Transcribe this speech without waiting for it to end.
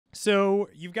So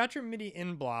you've got your MIDI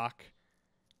in block,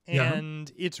 Yeah,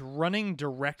 and it's running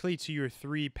directly to your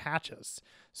 3 patches.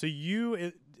 So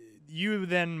you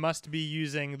then must be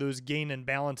using those gain and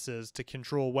balances to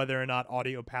control whether or not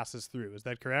audio passes through. Is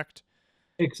that correct?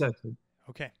 exactly.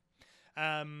 Okay.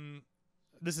 Um,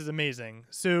 this is amazing.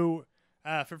 So,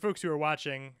 for folks who are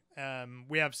watching,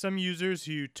 we have some users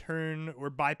who turn or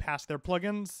bypass their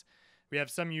plugins. We have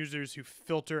some users who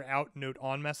filter out note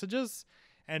on messages.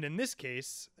 And in this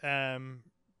case,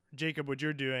 Jacob, what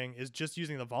you're doing is just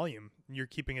using the volume. You're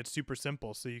keeping it super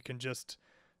simple so you can just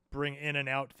bring in and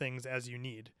out things as you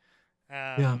need.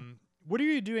 Yeah. What are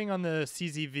you doing on the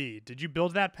CZV? Did you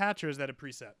build that patch or is that a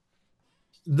preset?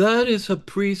 That is a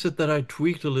preset that I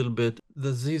tweaked a little bit.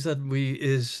 The ZZV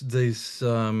is this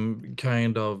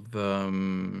kind of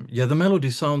yeah, the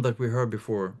melody sound that we heard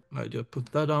before. I just put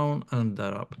that down and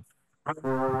that up.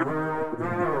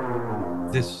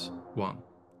 This one.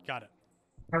 Got it.